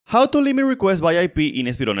How to limit requests by IP in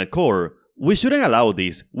ASP.NET Core? We shouldn't allow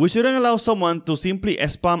this. We shouldn't allow someone to simply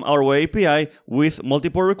spam our web API with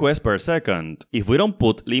multiple requests per second. If we don't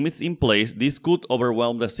put limits in place, this could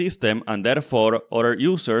overwhelm the system and therefore other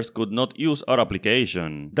users could not use our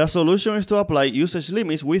application. The solution is to apply usage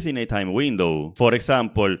limits within a time window. For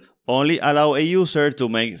example, only allow a user to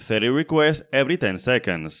make 30 requests every 10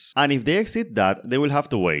 seconds. And if they exceed that, they will have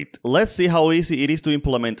to wait. Let's see how easy it is to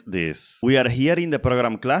implement this. We are here in the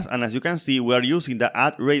program class, and as you can see, we are using the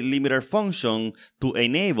add_rate_limiter function to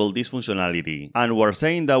enable this functionality. And we're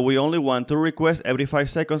saying that we only want to request every 5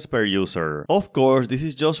 seconds per user. Of course, this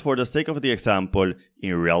is just for the sake of the example.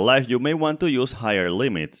 In real life, you may want to use higher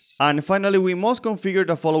limits. And finally, we must configure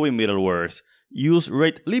the following middlewares. Use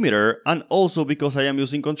rate limiter, and also because I am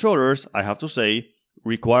using controllers, I have to say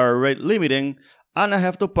require rate limiting, and I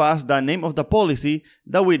have to pass the name of the policy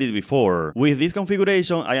that we did before. With this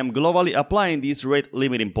configuration, I am globally applying this rate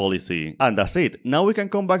limiting policy. And that's it. Now we can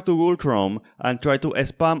come back to Google Chrome and try to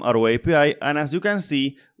spam our web API, and as you can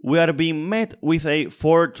see, we are being met with a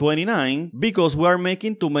 429 because we are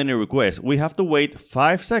making too many requests. We have to wait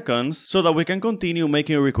 5 seconds so that we can continue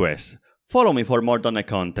making requests. Follow me for more .NET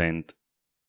content.